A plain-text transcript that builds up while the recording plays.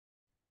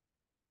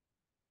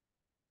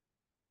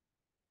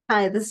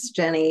Hi, this is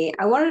Jenny.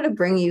 I wanted to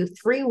bring you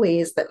three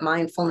ways that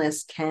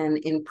mindfulness can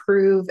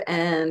improve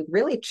and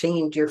really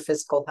change your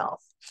physical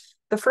health.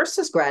 The first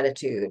is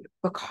gratitude,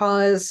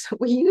 because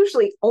we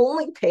usually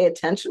only pay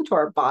attention to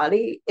our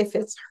body if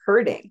it's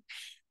hurting.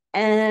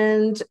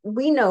 And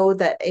we know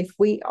that if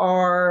we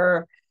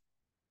are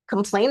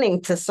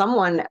complaining to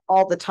someone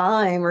all the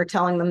time or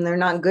telling them they're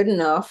not good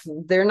enough,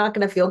 they're not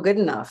going to feel good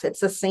enough. It's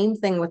the same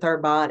thing with our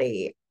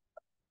body.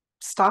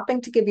 Stopping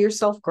to give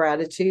yourself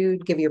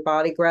gratitude, give your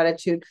body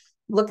gratitude.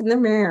 Look in the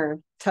mirror,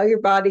 tell your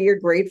body you're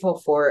grateful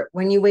for it.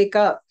 When you wake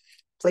up,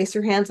 place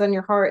your hands on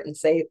your heart and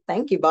say,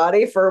 thank you,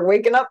 body, for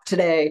waking up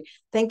today.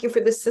 Thank you for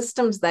the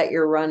systems that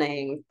you're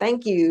running.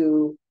 Thank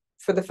you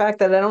for the fact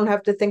that I don't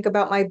have to think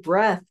about my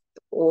breath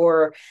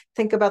or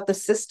think about the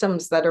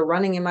systems that are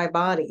running in my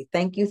body.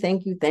 Thank you,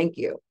 thank you, thank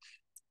you.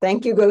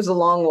 Thank you goes a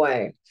long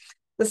way.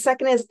 The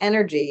second is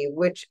energy,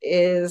 which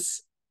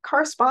is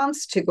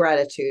corresponds to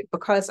gratitude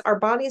because our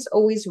body's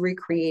always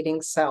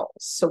recreating cells.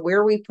 So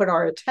where we put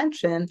our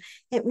attention,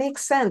 it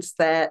makes sense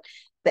that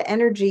the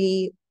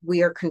energy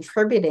we are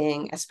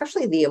contributing,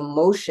 especially the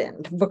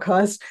emotion,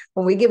 because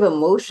when we give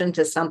emotion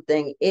to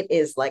something, it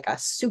is like a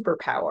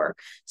superpower.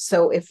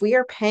 So if we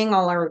are paying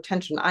all our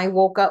attention, I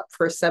woke up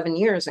for 7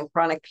 years in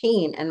chronic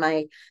pain, and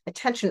my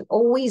attention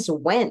always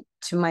went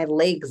to my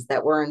legs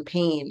that were in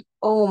pain.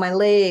 Oh, my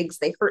legs,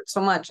 they hurt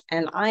so much.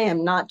 And I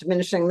am not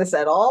diminishing this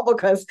at all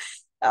because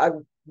uh,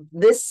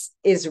 this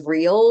is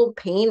real.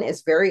 Pain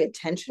is very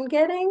attention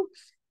getting.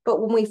 But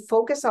when we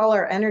focus all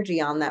our energy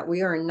on that,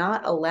 we are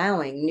not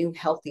allowing new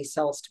healthy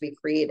cells to be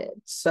created.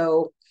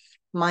 So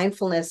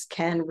mindfulness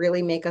can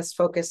really make us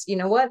focus. You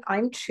know what?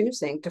 I'm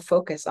choosing to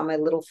focus on my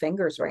little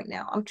fingers right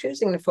now. I'm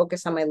choosing to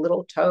focus on my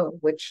little toe,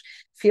 which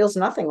feels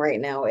nothing right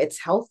now. It's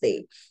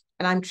healthy.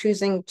 And I'm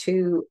choosing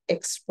to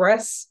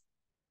express,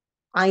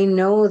 I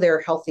know there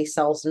are healthy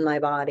cells in my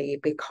body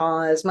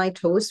because my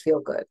toes feel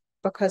good,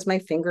 because my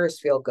fingers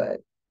feel good.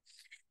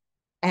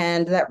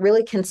 And that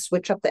really can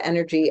switch up the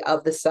energy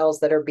of the cells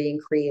that are being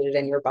created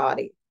in your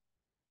body.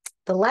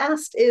 The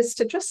last is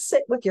to just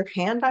sit with your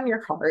hand on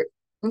your heart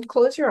and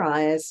close your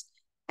eyes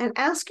and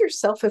ask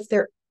yourself if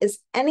there is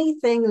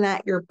anything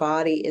that your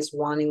body is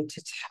wanting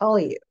to tell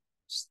you.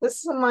 So this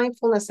is a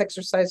mindfulness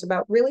exercise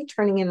about really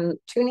tuning in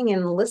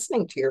and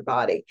listening to your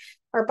body.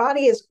 Our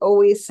body is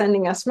always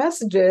sending us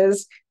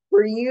messages.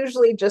 We're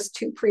usually just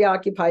too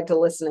preoccupied to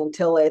listen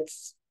until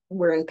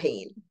we're in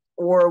pain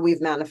or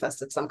we've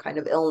manifested some kind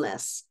of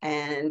illness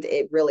and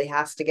it really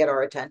has to get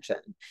our attention.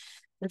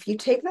 If you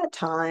take that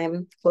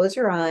time, close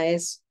your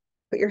eyes,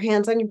 put your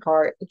hands on your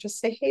heart, and just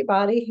say, hey,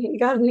 body, you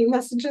got any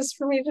messages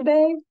for me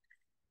today?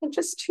 And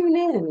just tune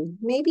in.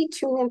 Maybe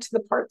tune into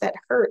the part that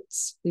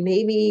hurts.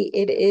 Maybe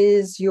it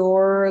is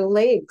your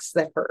legs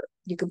that hurt.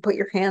 You can put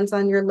your hands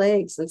on your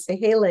legs and say,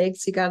 hey,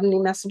 legs, you got any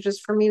messages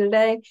for me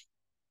today?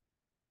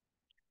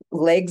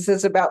 Legs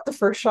is about the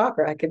first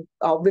chakra.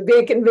 I'll be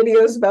making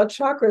videos about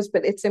chakras,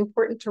 but it's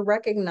important to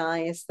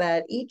recognize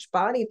that each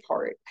body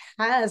part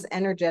has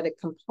energetic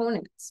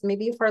components.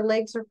 Maybe if our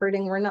legs are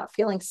hurting, we're not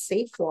feeling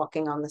safe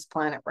walking on this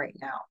planet right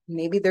now.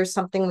 Maybe there's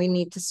something we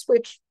need to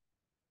switch.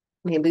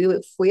 Maybe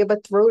if we have a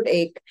throat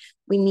ache,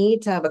 we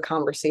need to have a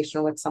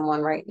conversation with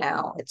someone right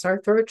now. It's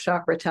our throat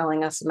chakra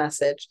telling us a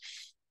message.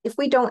 If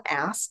we don't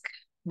ask,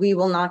 we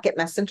will not get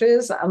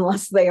messages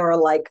unless they are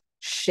like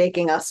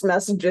shaking us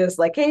messages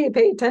like, hey,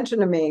 pay attention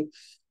to me.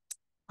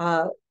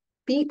 Uh,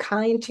 be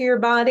kind to your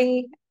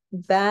body.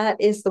 That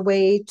is the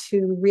way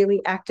to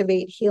really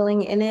activate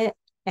healing in it.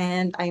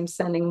 And I'm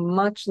sending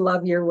much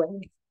love your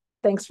way.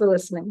 Thanks for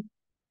listening.